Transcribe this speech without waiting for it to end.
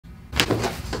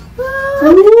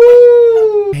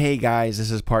Hey guys, this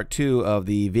is part 2 of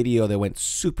the video that went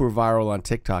super viral on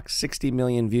TikTok, 60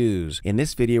 million views. In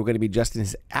this video, we're going to be adjusting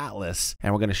his atlas,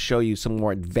 and we're going to show you some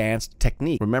more advanced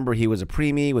technique. Remember, he was a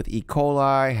preemie with E.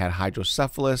 coli, had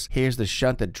hydrocephalus. Here's the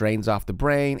shunt that drains off the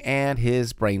brain, and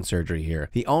his brain surgery here.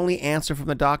 The only answer from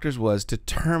the doctors was to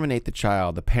terminate the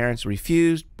child. The parents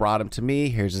refused, brought him to me.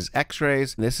 Here's his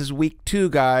x-rays. This is week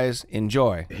 2, guys.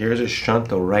 Enjoy. Here's his shunt,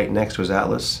 though, right next to his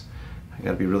atlas. I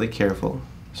got to be really careful.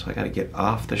 So I got to get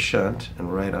off the shunt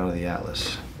and right onto the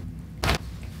atlas.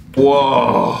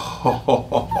 Whoa!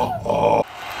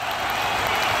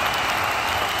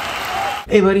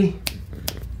 Hey, buddy.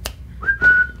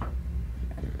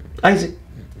 Isaac.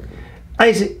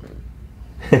 Isaac.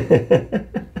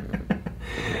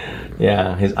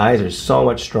 Yeah, his eyes are so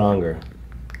much stronger.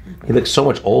 He looks so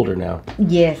much older now.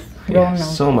 Yes. Yeah,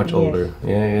 so much older.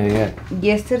 Yeah.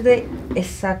 Yesterday,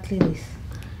 exactly this.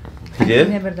 He did?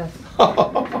 He never does.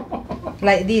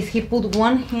 Like this, he put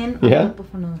one hand on top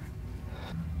of another.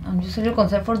 I'm just a little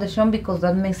concerned for the shunt because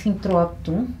that makes him throw up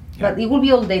too. Yeah. But it will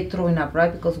be all day throwing up,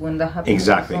 right? Because when that happens,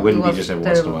 exactly, it wouldn't be just every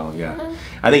once in a while. Yeah,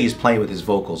 I think he's playing with his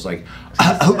vocals, like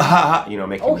you know,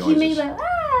 making noises. He made like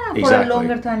for a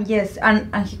longer time, yes,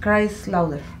 and he cries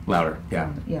louder. Louder,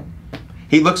 yeah. Yeah.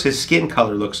 His skin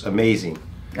color looks amazing.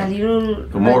 A little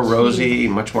more rosy,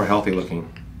 much more healthy looking.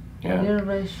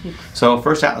 Yeah. So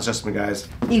first atlas adjustment, guys.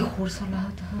 Okay.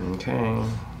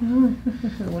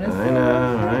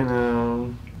 I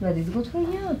know. But it's good for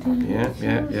you.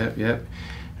 Yep.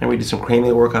 And we did some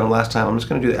cranial work on him last time. I'm just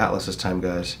gonna do the atlas this time,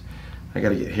 guys.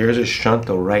 Here's his shunt,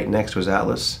 though, right next to his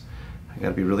atlas. I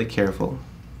gotta be really careful.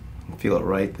 Feel it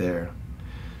right there.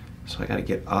 So I gotta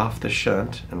get off the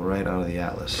shunt and right onto the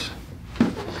atlas.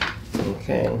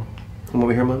 Okay. Come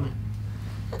over here, Mommy.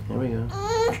 There we go.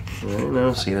 I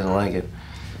know, see, he doesn't like it.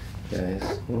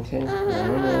 Guys, okay. I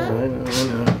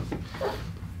know.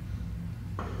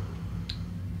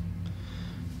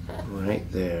 Right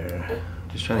there.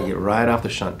 Just trying to get right off the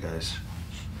shunt, guys.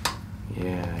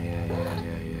 Yeah.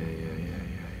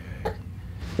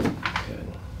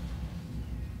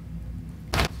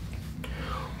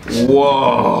 Good.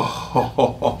 Whoa!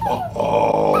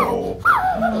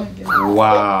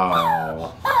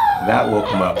 Wow. That woke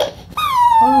him up.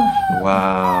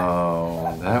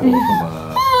 Wow, that woke him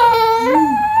up.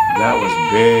 That was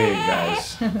big,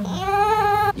 guys.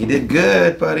 You did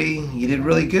good, buddy. You did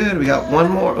really good. We got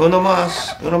one more. Uno mas.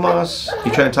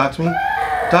 You trying to talk to me?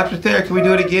 Dr. Thayer, can we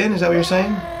do it again? Is that what you're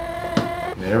saying?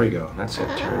 There we go. That's it.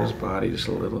 Turn his body just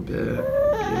a little bit.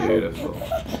 Beautiful.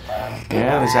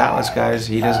 Yeah, this atlas, guys,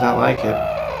 he does not like it.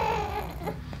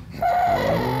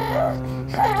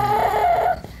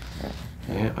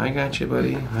 Yeah, I got you,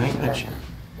 buddy. I got you.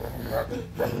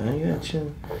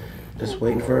 Just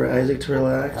waiting for Isaac to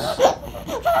relax.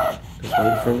 Just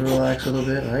waiting for him to relax a little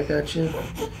bit. I got you.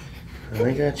 I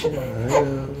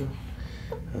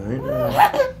know.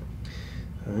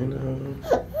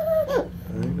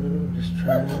 Just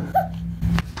trying.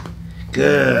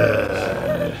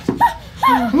 Good.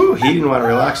 Woo, he didn't want to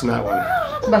relax in that one.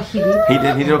 But he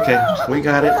did. He did okay. We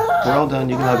got it. We're all done.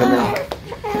 You can hug him now.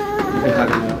 You can hug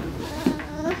him now.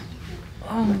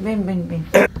 Ben.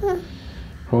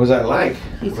 What was that like,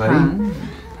 buddy?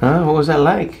 Huh? What was that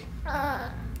like? I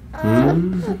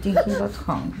think he got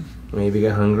hungry. Maybe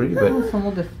got hungry, but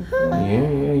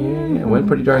yeah. It went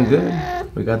pretty darn good.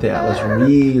 We got the atlas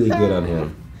really good on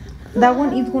him. That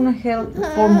one is gonna help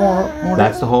for more.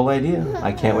 That's the whole idea.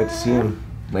 I can't wait to see him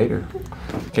later.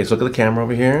 Okay, so look at the camera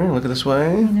over here. Look at this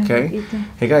way. Okay.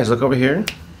 Hey guys, look over here.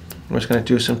 We're just gonna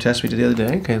do some tests we did the other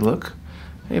day. Okay, look.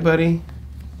 Hey buddy.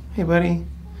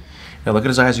 Now look at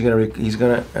his eyes. He's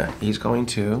going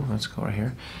to. Let's go right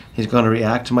here. He's going to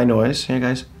react to my noise. Here,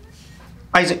 guys.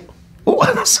 Isaac. Oh,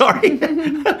 sorry.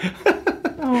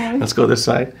 Let's go this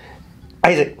side.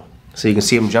 Isaac. So you can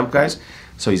see him jump, guys.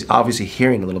 So he's obviously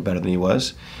hearing a little better than he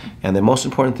was. And the most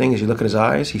important thing is you look at his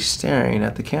eyes. He's staring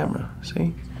at the camera.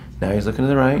 See? Now he's looking to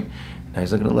the right. Now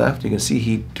he's looking to the left. You can see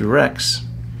he directs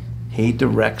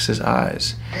his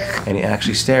eyes. And he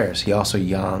actually stares. He also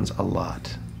yawns a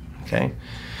lot. Okay?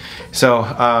 So,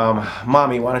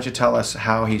 Mommy, why don't you tell us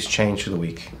how he's changed through the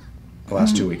week, the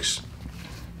last 2 weeks?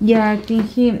 Yeah, I think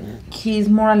he's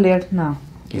more alert now.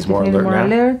 He's more alert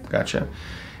now? Gotcha.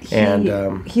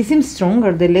 He seems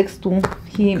stronger, the legs too.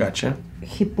 Gotcha.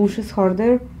 He pushes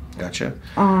harder. Gotcha.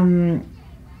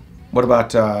 What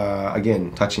about,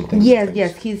 again, touching things?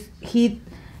 Yes.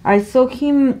 I saw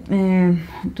him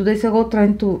 2 days ago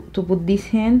trying to put this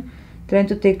hand, trying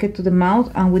to take it to the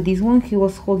mouth, and with this one he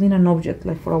was holding an object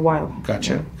like for a while.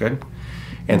 Gotcha. Good.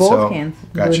 And both hands.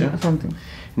 Gotcha. Something.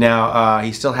 Now,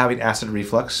 he's still having acid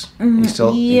reflux. He's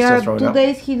still throwing 2 up.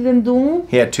 days he didn't do.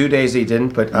 He had 2 days he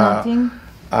didn't, but Nothing.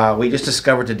 we just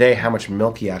discovered today how much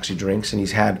milk he actually drinks, and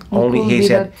he's had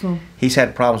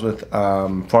problems with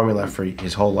formula for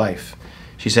his whole life.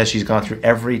 She says she's gone through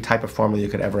every type of formula you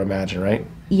could ever imagine, right?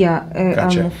 Yeah.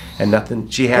 Gotcha. And nothing.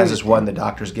 She has this one the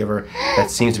doctors give her that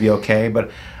seems to be okay,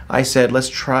 but I said let's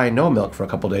try no milk for a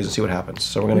couple of days and see what happens.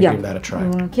 So we're gonna give that a try.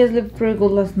 He slept very good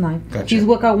last night. Gotcha. He's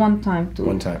woke up one time too.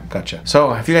 One time, gotcha.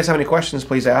 So if you guys have any questions,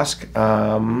 please ask.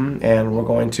 And we're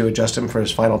going to adjust him for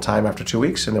his final time after 2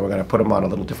 weeks, and then we're gonna put him on a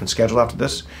little different schedule after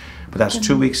this. But that's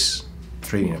 2 weeks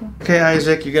treating him. Okay,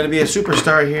 Isaac, you're gonna be a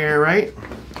superstar here, right?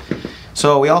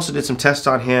 So we also did some tests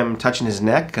on him touching his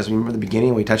neck, because remember at the beginning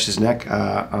when we touched his neck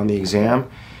on the exam,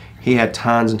 he had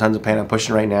tons and tons of pain. I'm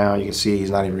pushing right now. You can see he's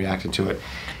not even reacting to it.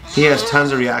 He has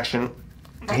tons of reaction.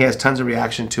 He has tons of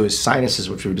reaction to his sinuses,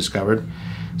 which we've discovered.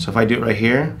 So if I do it right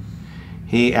here,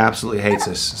 he absolutely hates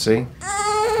this. See?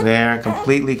 There,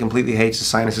 completely hates the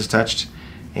sinuses touched,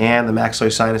 and the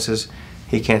maxillary sinuses.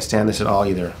 He can't stand this at all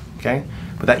either. Okay?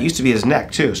 But that used to be his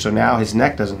neck too. So now his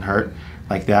neck doesn't hurt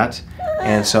like that.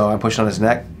 And so I'm pushing on his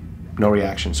neck, no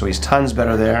reaction. So he's tons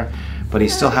better there, but he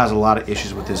still has a lot of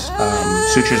issues with his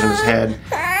sutures in his head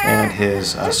and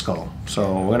his skull.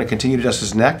 So we're going to continue to adjust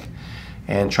his neck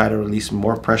and try to release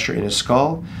more pressure in his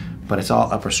skull, but it's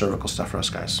all upper cervical stuff for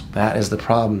us guys. That is the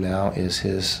problem now, is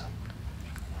his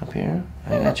up here.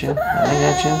 I got you. I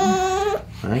got you.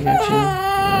 I got you.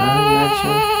 I got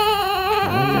you.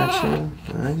 I got you.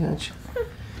 I got you.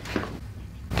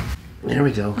 There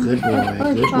we go. Good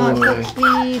boy. Good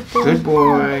boy. Good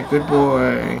boy. Good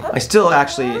boy. I still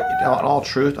actually, in all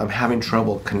truth, I'm having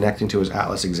trouble connecting to his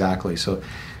atlas exactly. So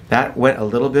that went a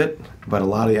little bit, but a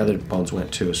lot of the other bones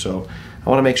went too. So I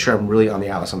want to make sure I'm really on the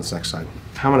atlas on this next side.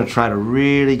 I'm going to try to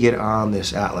really get on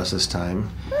this atlas this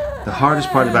time. The hardest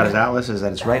part about his atlas is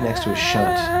that it's right next to his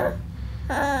shunt.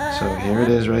 So here it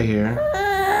is right here.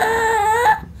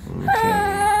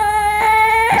 Okay.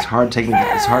 It's hard to take the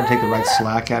right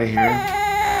slack out of here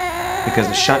because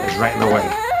the shunt is right in the way.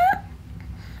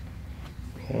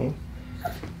 Okay.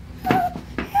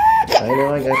 I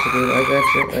know, I got you, dude. I got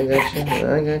you. I got you.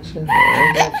 I got you.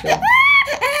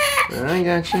 I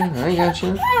got you. I got you. I got you.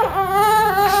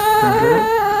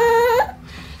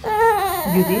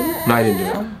 You did? No, I didn't do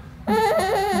it.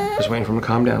 Just waiting for him to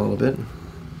calm down a little bit.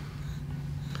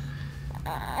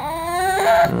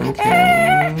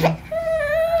 Okay.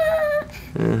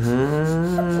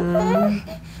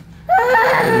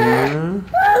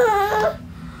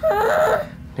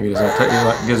 Maybe he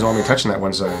doesn't want me touching that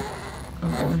one side.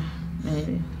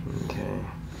 Maybe. Okay.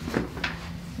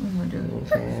 Oh,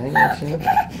 okay, I got you.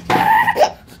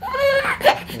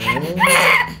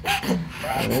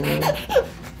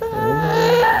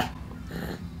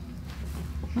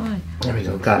 There we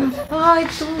go, got it.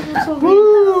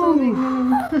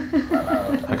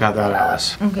 I got that,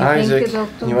 Alice. Okay, Isaac, thank you,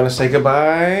 doctor. you want to say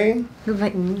goodbye?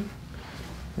 Goodbye. You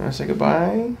want to say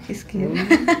goodbye? He's scared.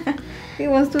 He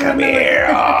wants to Come run away. here!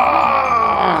 He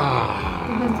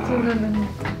wants to run away.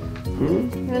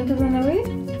 You want to run away?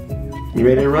 You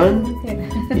ready to run?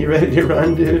 You ready to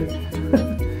run, dude?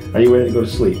 Are you ready to go to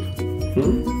sleep?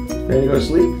 Ready to go to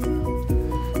sleep?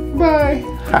 Bye!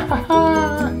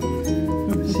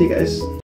 See you guys.